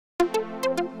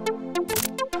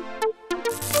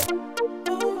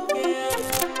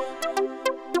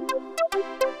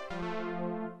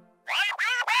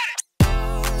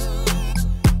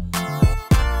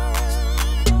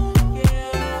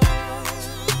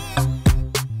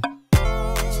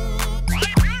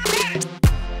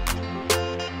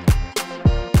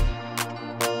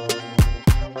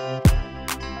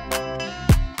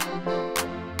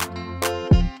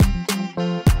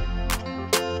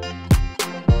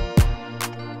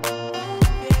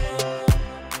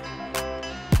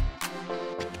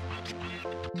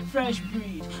fresh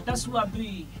breed, that's who I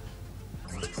be.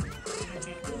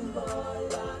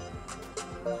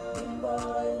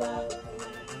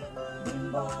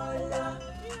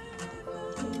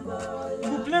 You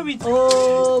will play with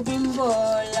oh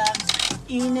Bimbola,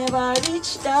 you never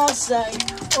reached outside.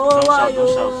 Oh why you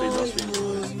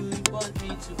want me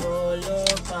to all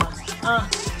over.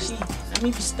 She let me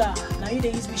be star, now you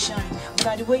they use me shine. But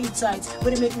now the way you tight,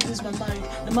 but they make me lose my mind.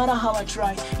 No matter how I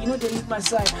try, you know they leave my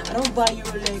side. I don't buy you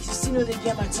Rolex, you still know they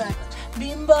get my time.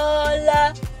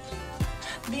 Bimbola,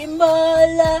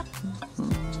 Bimbola,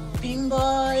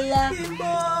 Bimbola,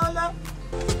 Bimbola.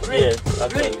 Yeah,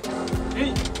 okay.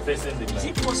 Really? Facing the Is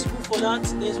it possible for that?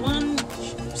 There's one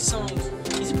sound.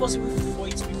 Is it possible for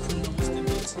it to be pronounced a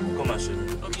bit? Come and show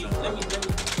me. Okay, let me.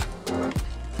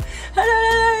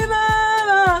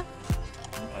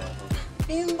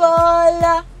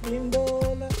 Bimbola,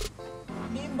 Bimbola,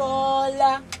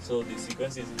 Bimbola. So the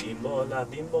sequence is Bimbola,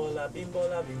 Bimbola,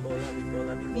 Bimbola, Bimbola,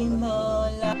 Bimbola,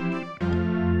 Bimbola.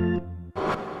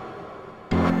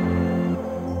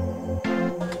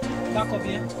 Back up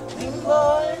here.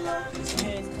 Bimbola.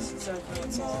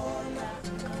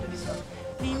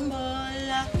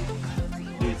 Bimbola.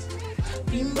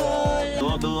 Bimbola.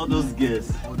 All those girls.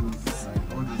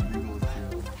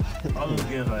 All those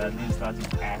girls are at least starting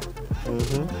to act.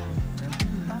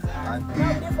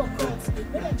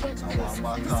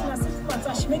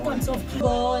 She make herself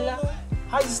Bimbola.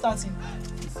 How is it starting?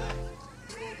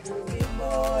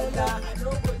 Bimbola.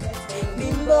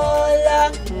 Bimbola.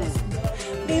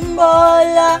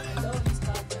 Bimbola.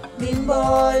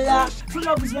 Bimbola. True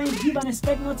love is when you give and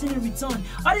expect nothing in return.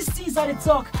 All these things that they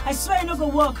talk, I swear I no go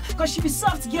work. Cause she be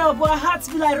soft girl, but her heart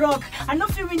be like rock. I no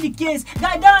feel in the case,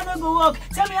 guy down no go work.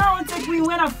 Tell me how I want to take me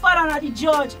when I fall down at the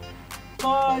judge.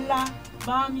 Bola,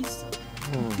 Bamis.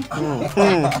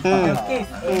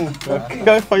 Okay.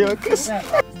 Go for your kiss. Yeah.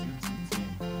 I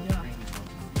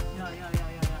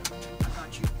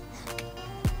got you.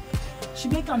 She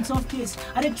make am tough case.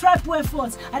 I dey try put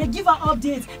effort. I dey give her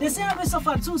updates. They say I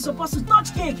suffer too, supposed to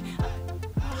touch cake.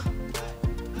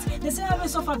 They say I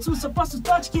suffer too, supposed to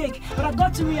touch cake. But I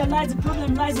got to realize the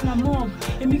problem lies in her mom.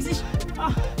 A musician.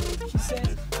 She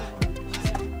said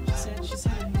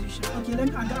a musician. Okay, let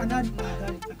me. I got it.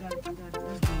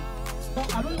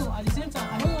 But I don't know. At the same time,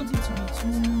 I don't want it to be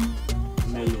too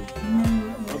mellow.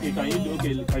 Okay,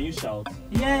 can you shout?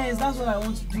 Yes, that's what I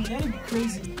want to do. Let it be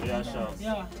crazy. Yeah, shout.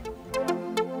 Yeah.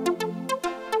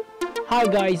 Hi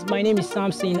guys, my name is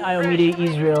Samson Ayomide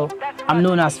Israel. I'm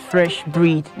known as Fresh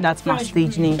Breed. That's my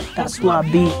stage name. That's who I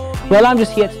be. Well, I'm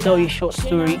just here to tell you a short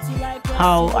story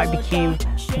how I became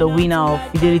the winner of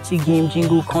Fidelity GAIM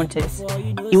Jingle Contest.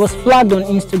 It was flagged on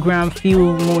Instagram a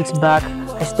few months back.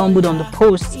 I stumbled on the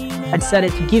post. I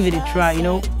decided to give it a try. You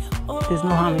know, there's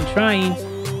no harm in trying.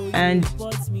 And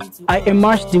I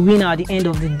emerged the winner at the end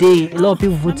of the day. A lot of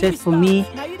people voted for me.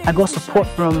 I got support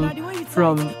from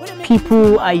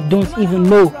people I don't even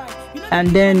know. And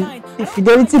then the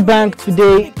Fidelity Bank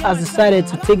today has decided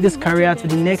to take this career to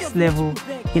the next level.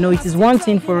 You know, it is one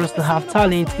thing for us to have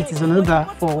talent, it is another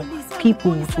for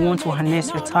people to want to harness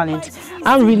your talent.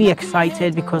 I'm really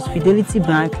excited because Fidelity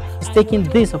Bank is taking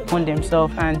this upon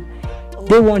themselves and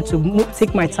they want to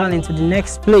take my talent to the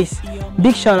next place.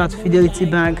 Big shout out to Fidelity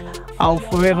Bank. I'll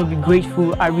forever be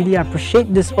grateful. I really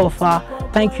appreciate this offer.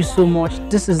 Thank you so much.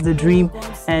 This is the dream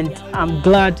and I'm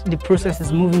glad the process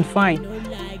is moving fine.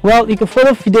 Well, you can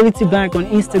follow Fidelity Bank on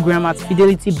Instagram at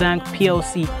Fidelity Bank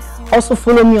PLC. Also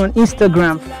follow me on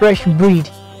Instagram, Fresh Breed,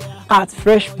 at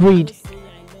Fresh Breed.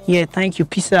 Yeah, thank you.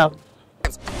 Peace out.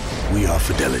 We are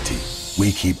Fidelity.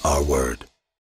 We keep our word.